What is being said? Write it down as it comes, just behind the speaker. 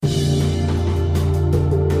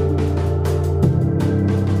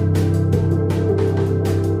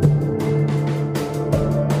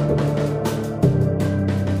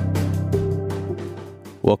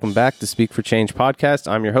Welcome back to Speak for Change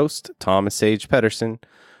podcast. I'm your host, Thomas Sage Pedersen.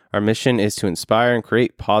 Our mission is to inspire and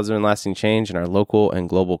create positive and lasting change in our local and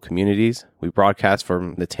global communities. We broadcast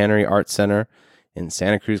from the Tannery Arts Center in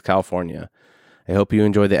Santa Cruz, California. I hope you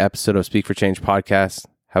enjoy the episode of Speak for Change podcast.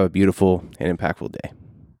 Have a beautiful and impactful day.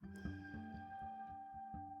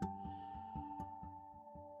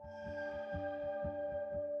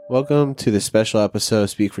 Welcome to this special episode of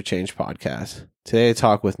Speak for Change podcast. Today I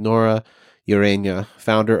talk with Nora, Yerena,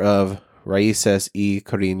 founder of Raíces y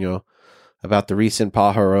Cariño, about the recent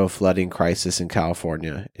Pajaro flooding crisis in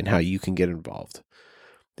California and how you can get involved.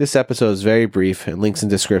 This episode is very brief and links in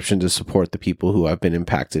description to support the people who have been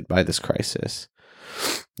impacted by this crisis.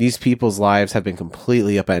 These people's lives have been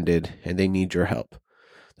completely upended and they need your help.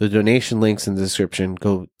 The donation links in the description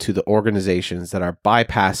go to the organizations that are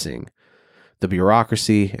bypassing the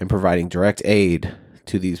bureaucracy and providing direct aid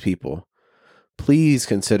to these people. Please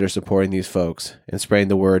consider supporting these folks and spreading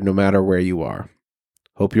the word no matter where you are.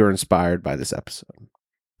 Hope you're inspired by this episode.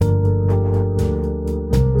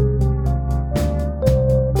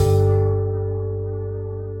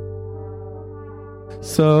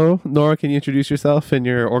 So, Nora, can you introduce yourself and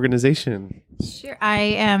your organization? Sure. I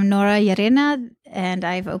am Nora Yerena, and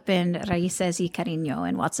I've opened Raíces y Cariño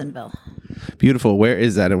in Watsonville. Beautiful. Where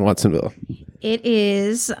is that in Watsonville? It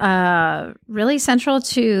is really central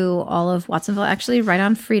to all of Watsonville, actually right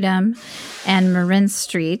on Freedom and Marin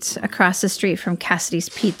Street, across the street from Cassidy's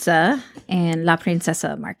Pizza and La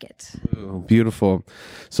Princesa Market. Ooh, beautiful.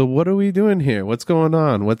 So what are we doing here? What's going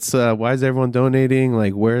on? Why is everyone donating?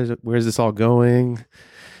 Like, where's this all going?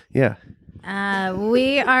 Yeah.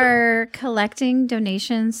 We are collecting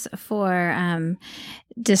donations for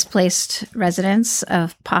displaced residents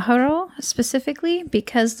of Pajaro specifically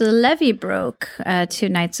because the levee broke 2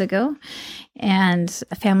 nights ago and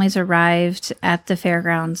families arrived at the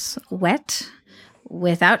fairgrounds wet,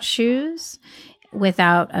 without shoes,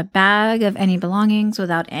 without a bag of any belongings,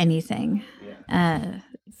 without anything,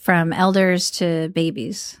 from elders to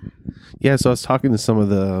babies. Yeah, so I was talking to some of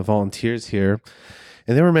the volunteers here,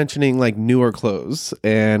 and they were mentioning like newer clothes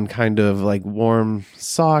and kind of like warm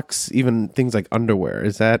socks, even things like underwear.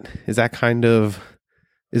 Is there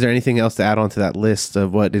anything else to add on to that list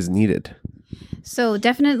of what is needed? So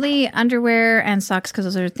definitely underwear and socks, because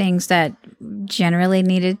those are things that generally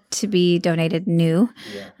needed to be donated new.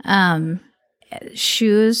 Yeah.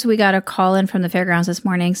 Shoes, we got a call in from the fairgrounds this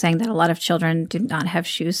morning saying that a lot of children do not have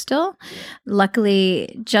shoes still.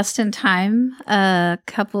 Luckily, just in time, a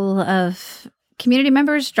couple of community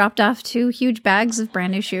members dropped off 2 huge bags of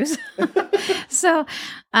brand new shoes. So,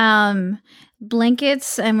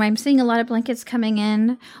 blankets, and I'm seeing a lot of blankets coming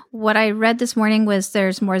in. What I read this morning was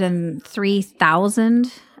there's more than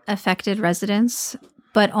 3,000 affected residents,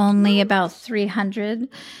 but only about 300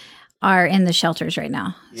 are in the shelters right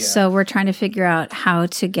now. Yeah. So we're trying to figure out how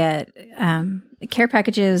to get care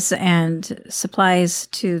packages and supplies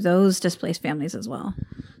to those displaced families as well.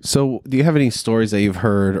 So do you have any stories that you've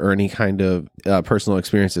heard or any kind of personal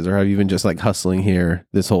experiences, or have you been just like hustling here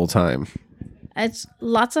this whole time? It's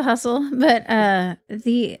lots of hustle, but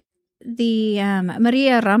the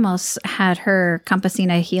Maria Ramos had her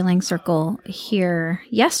Campesina Healing Circle here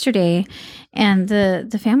yesterday, and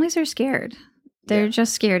the families are scared. They're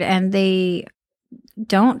just scared, and they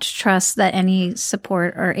don't trust that any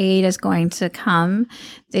support or aid is going to come.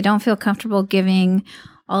 They don't feel comfortable giving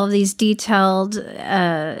all of these detailed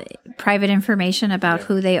private information about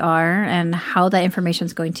who they are and how that information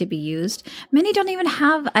is going to be used. Many don't even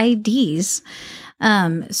have IDs.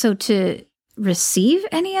 So to receive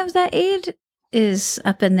any of that aid is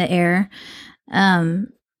up in the air.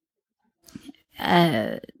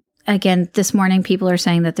 Again, this morning, people are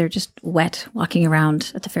saying that they're just wet walking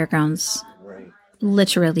around at the fairgrounds,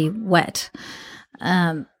 literally wet.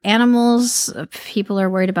 Animals, people are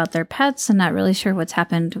worried about their pets and not really sure what's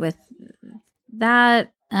happened with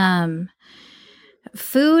that.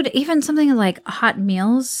 Food, even something like hot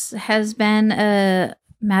meals, has been a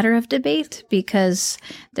matter of debate because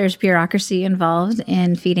there's bureaucracy involved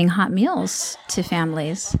in feeding hot meals to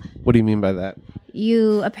families. What do you mean by that?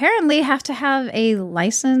 You apparently have to have a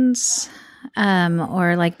license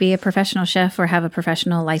or like be a professional chef or have a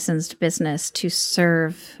professional licensed business to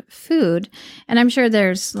serve food. And I'm sure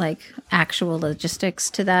there's like actual logistics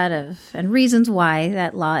to that and reasons why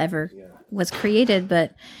that law ever was created.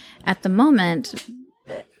 But at the moment,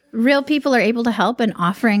 real people are able to help and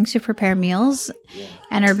offering to prepare meals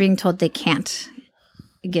and are being told they can't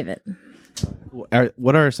give it.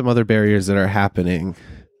 What are some other barriers that are happening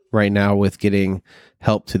right now with getting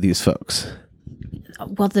help to these folks?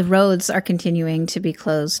 well, the roads are continuing to be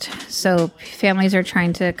closed. So families are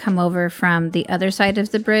trying to come over from the other side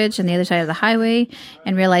of the bridge and the other side of the highway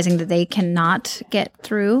and realizing that they cannot get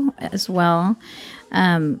through as well.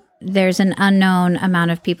 There's an unknown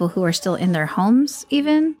amount of people who are still in their homes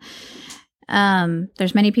even.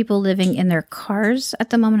 There's many people living in their cars at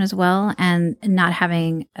the moment as well and not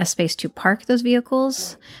having a space to park those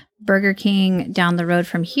vehicles. Burger King down the road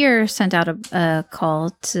from here sent out a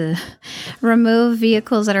call to remove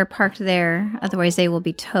vehicles that are parked there. Otherwise, they will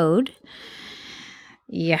be towed.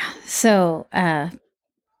 Yeah. So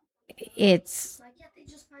it's...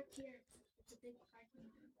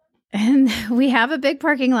 And we have a big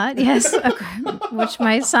parking lot, yes, which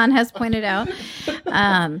my son has pointed out.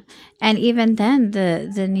 And even then,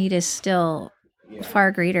 the need is still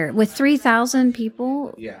far greater. With 3,000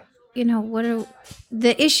 people,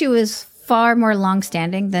 the issue is far more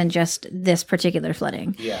longstanding than just this particular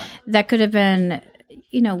flooding. Yeah. That could have been,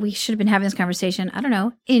 we should have been having this conversation, I don't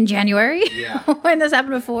know, in January when this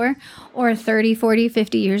happened before, or 30, 40,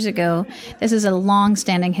 50 years ago. This is a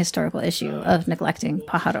longstanding historical issue of neglecting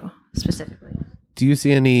Pajaro specifically. Do you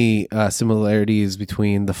see any similarities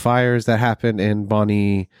between the fires that happened in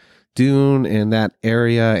Bonnie Doon and that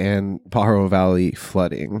area and Pajaro Valley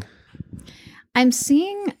flooding? I'm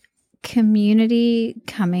seeing community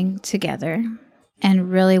coming together and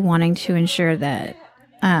really wanting to ensure that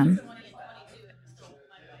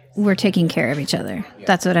we're taking care of each other.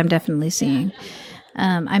 That's what I'm definitely seeing.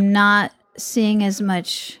 I'm not seeing as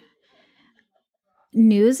much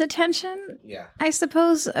news attention, I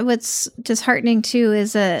suppose. What's disheartening too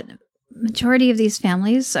is that majority of these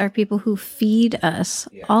families are people who feed us,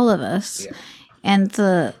 all of us, and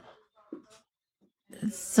the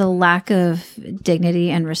lack of dignity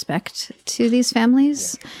and respect to these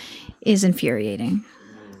families is infuriating.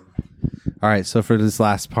 All right. So for this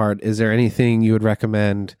last part, is there anything you would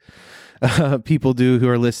recommend people do who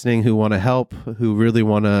are listening, who want to help, who really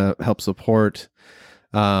want to help support?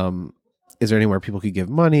 Is there anywhere people could give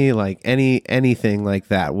money? Like anything like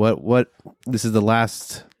that? What, this is the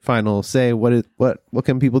last final say. What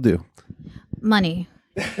can people do? Money.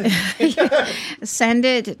 Send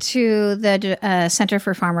it to the Center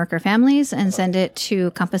for Farm Worker Families and send it to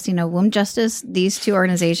Campesino Womb Justice. These two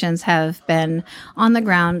organizations have been on the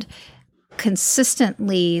ground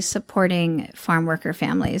consistently supporting farm worker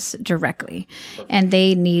families directly, and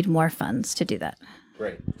they need more funds to do that.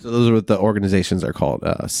 Great. So those are what the organizations are called.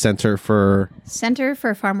 Center for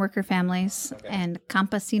Farm Worker Families and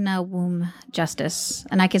Campesina Womb Justice.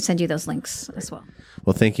 And I can send you those links as well.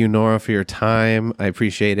 Well, thank you, Nora, for your time. I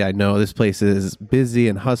appreciate it. I know this place is busy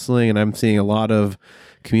and hustling, and I'm seeing a lot of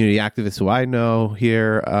community activists who I know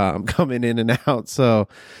here coming in and out. So,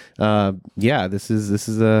 this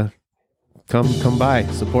is a come by,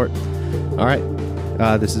 support. All right.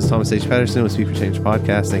 This is Thomas H. Patterson with Speak for Change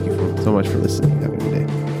podcast. Thank you so much for listening. Have a good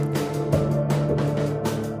day.